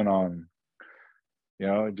phenomenon, you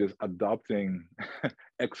know, just adopting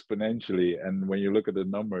exponentially. And when you look at the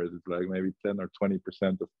numbers, it's like maybe 10 or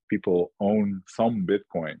 20% of people own some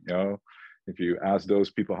Bitcoin, you know. If you ask those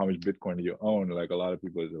people how much Bitcoin do you own, like a lot of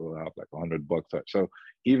people will have like $100. So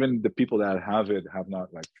even the people that have it have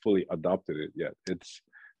not like fully adopted it yet. This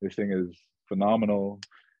thing is phenomenal.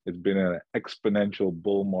 It's been an exponential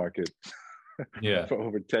bull market Yeah. for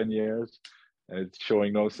over 10 years. And it's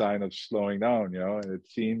showing no sign of slowing down, you know, and it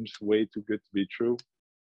seems way too good to be true.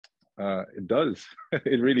 It does.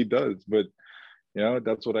 It really does. But you know,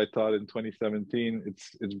 that's what I thought in 2017.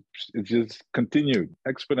 It's just continued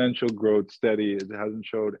exponential growth, steady. It hasn't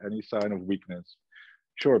showed any sign of weakness.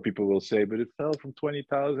 Sure, people will say, but it fell from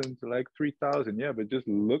 20,000 to like 3,000. Yeah, but just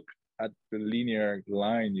look at the linear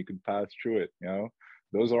line. You can pass through it. You know,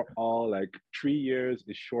 those are all like 3 years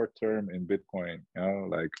is short term in Bitcoin. You know,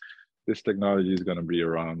 like this technology is going to be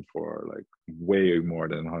around for like way more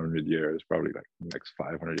than 100 years, probably like next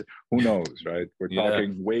 500 years. Who knows, right? We're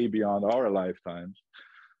talking way beyond our lifetimes.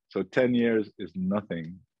 So 10 years is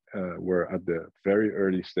nothing. We're at the very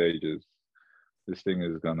early stages. This thing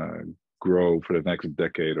is going to grow for the next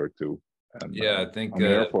decade or two. And I think I'm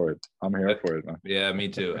here for it. I'm here for it, man. Yeah, me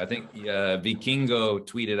too. I think Vikingo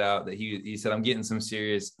tweeted out that he said, I'm getting some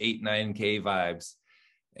serious 8-9K vibes.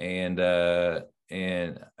 And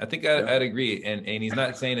I think I'd agree. And he's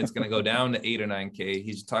not saying it's going to go down to 8 or 9K.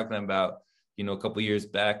 He's talking about, you know, a couple of years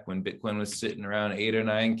back when Bitcoin was sitting around 8 or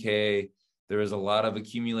 9K, there was a lot of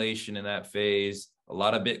accumulation in that phase, a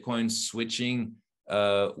lot of Bitcoin switching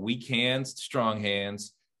weak hands to strong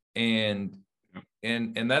hands. And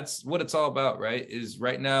that's what it's all about, right? Is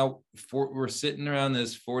right now we're sitting around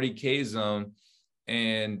this 40K zone,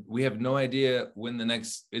 and we have no idea when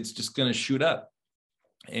it's just going to shoot up.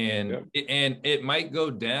 And it might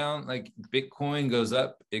go down, like Bitcoin goes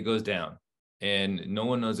up, it goes down, and no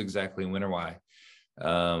one knows exactly when or why.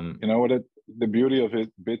 You know what? The beauty of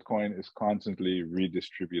it, Bitcoin is constantly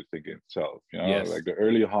redistributing itself. You know, like the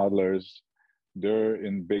early hodlers, they're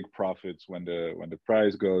in big profits when the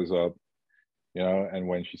price goes up. You know, and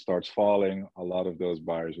when she starts falling, a lot of those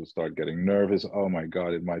buyers will start getting nervous. Oh my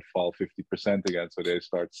God, it might fall 50% again. So they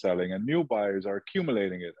start selling, and new buyers are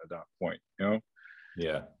accumulating it at that point, you know?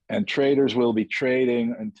 Yeah. And traders will be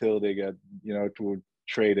trading until they get, you know, to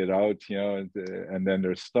trade it out, you know, and then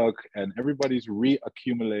they're stuck, and everybody's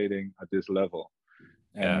reaccumulating at this level.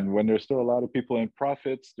 And when there's still a lot of people in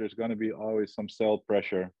profits, there's going to be always some sell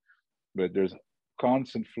pressure, but there's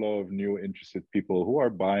constant flow of new interested people who are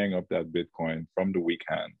buying up that Bitcoin from the weak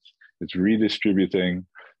hands. It's redistributing,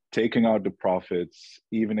 taking out the profits,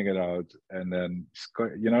 evening it out, and then,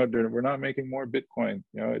 you know, we're not making more Bitcoin.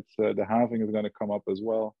 You know, it's the halving is going to come up as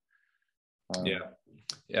well.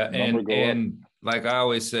 And like I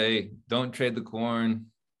always say, don't trade the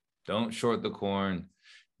corn, don't short the corn,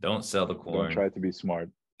 don't sell the corn. Don't try to be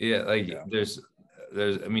smart. There's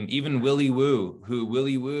I mean, even Willy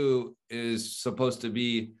Woo is supposed to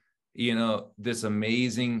be, you know, this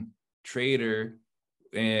amazing trader,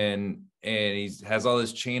 and he has all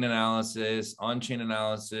this chain analysis, on-chain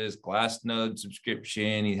analysis, Glassnode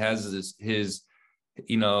subscription. He has his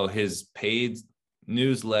paid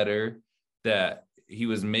newsletter that he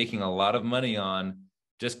was making a lot of money on,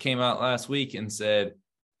 just came out last week and said,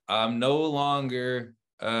 I'm no longer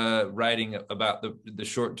writing about the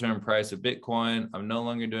short-term price of Bitcoin. I'm no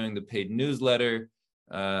longer doing the paid newsletter.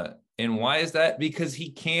 And why is that? Because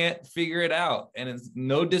he can't figure it out. And it's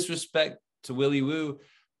no disrespect to Willy Woo,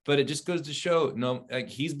 but it just goes to show,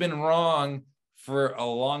 he's been wrong for a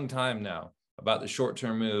long time now about the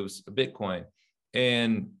short-term moves of Bitcoin.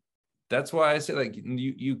 And that's why I say, like,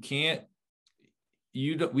 we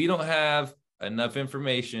don't have enough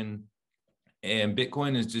information, and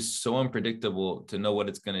Bitcoin is just so unpredictable to know what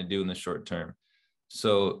it's going to do in the short term.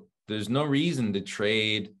 So there's no reason to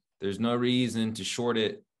trade. There's no reason to short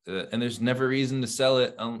it. And there's never reason to sell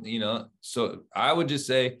it. You know, so I would just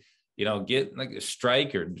say, you know, get like a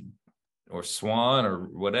Strike or Swan or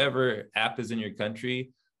whatever app is in your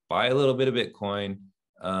country, buy a little bit of Bitcoin.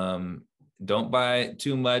 Don't buy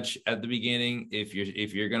too much at the beginning. If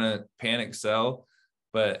you're going to panic sell,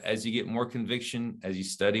 But as you get more conviction, as you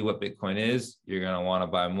study what Bitcoin is, you're going to want to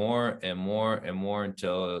buy more and more and more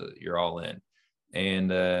until you're all in.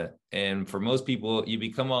 And for most people, you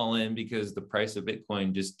become all in because the price of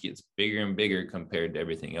Bitcoin just gets bigger and bigger compared to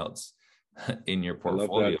everything else in your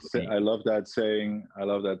portfolio. I love that saying. I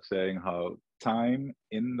love that saying, how time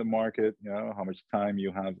in the market, you know, how much time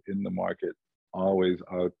you have in the market always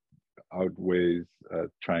outweighs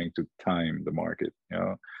trying to time the market. You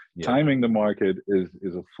know, yeah. Timing the market is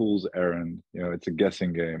a fool's errand. You know, it's a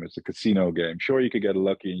guessing game. It's a casino game. Sure, you could get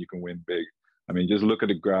lucky and you can win big. I mean, just look at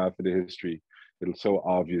the graph of the history. It's so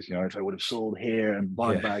obvious. You know, if I would have sold here and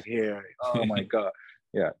bought back here, oh my God.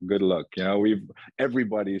 Yeah, good luck. You know,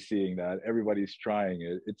 everybody's seeing that. Everybody's trying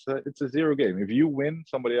it. It's a zero game. If you win,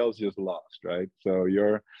 somebody else just lost, right? So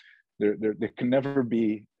there can never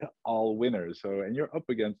be all winners. So, and you're up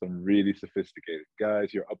against some really sophisticated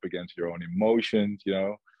guys. You're up against your own emotions. You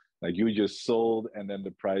know, like you just sold and then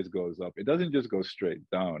the price goes up. It doesn't just go straight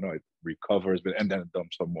down. No, it recovers, and then it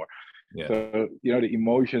dumps some more. Yeah. So you know, the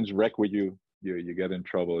emotions wreck with you. You get in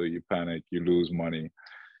trouble. You panic. You lose money.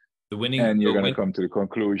 And you're going to come to the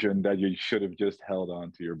conclusion that you should have just held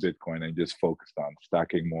on to your Bitcoin and just focused on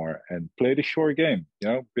stacking more and play the short game. You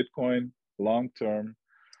know, Bitcoin long term,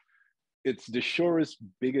 it's the surest,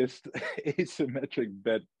 biggest asymmetric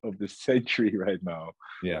bet of the century right now.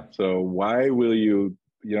 Yeah. So why will you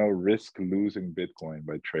risk losing Bitcoin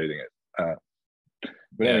by trading it?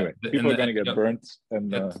 But anyway, people are going to get burnt, and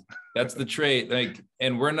that's the trade. Like,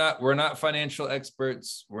 and we're not financial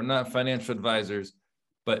experts. We're not financial advisors,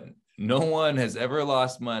 but no one has ever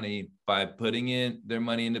lost money by putting in their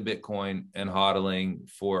money into Bitcoin and hodling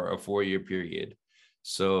for a 4-year period.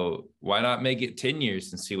 So why not make it 10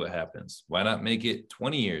 years and see what happens? Why not make it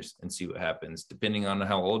 20 years and see what happens, depending on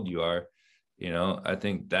how old you are? You know, I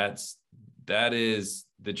think that is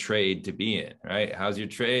the trade to be in, right? How's your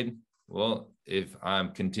trade? Well, if I'm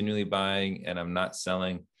continually buying and I'm not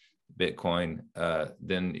selling Bitcoin,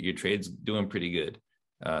 then your trade's doing pretty good.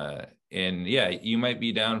 And yeah, you might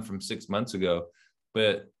be down from 6 months ago,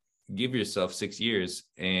 but give yourself 6 years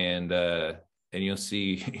and you'll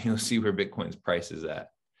see where Bitcoin's price is at.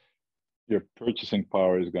 Your purchasing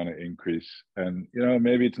power is going to increase, and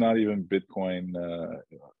maybe it's not even Bitcoin.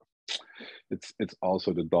 It's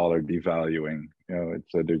also the dollar devaluing.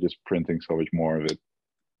 They're just printing so much more of it.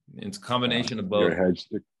 It's a combination of both.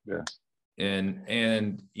 Yeah.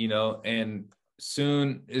 And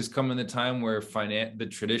soon is coming the time where the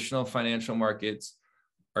traditional financial markets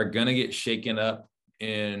are going to get shaken up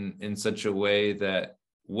in such a way that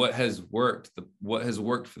what has worked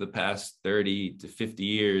for the past 30 to 50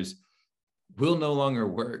 years will no longer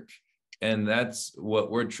work. And that's what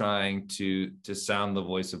we're trying to sound the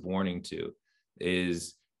voice of warning to,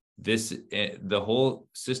 is this, the whole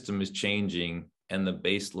system is changing and the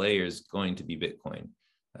base layer is going to be Bitcoin.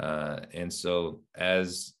 And so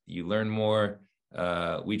as you learn more,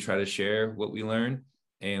 we try to share what we learn,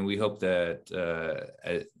 and we hope that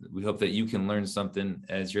you can learn something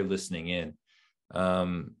as you're listening in.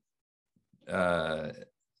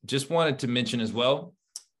 Just wanted to mention as well,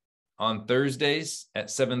 on Thursdays at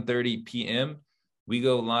 7:30 p.m. we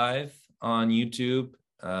go live on YouTube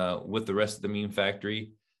with the rest of the Meme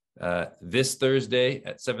Factory. This Thursday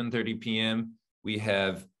at 7:30 p.m. we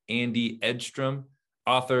have Andy Edstrom,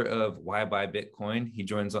 author of Why Buy Bitcoin. He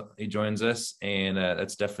joins us, and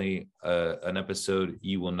that's definitely an episode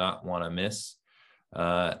you will not want to miss.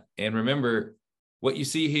 And remember, what you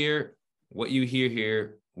see here, what you hear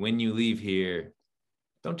here, when you leave here,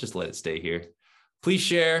 don't just let it stay here. Please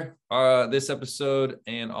share this episode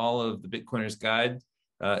and all of the Bitcoiners Guide.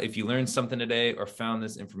 If you learned something today or found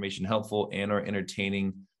this information helpful and or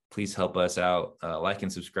entertaining, please help us out. Like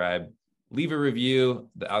and subscribe. Leave a review.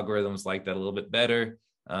 The algorithms like that a little bit better.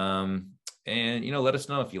 And, let us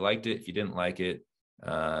know if you liked it, if you didn't like it,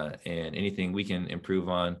 and anything we can improve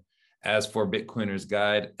on. As for Bitcoiners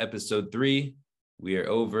Guide, episode 3, we are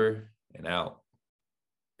over and out.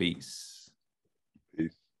 Peace.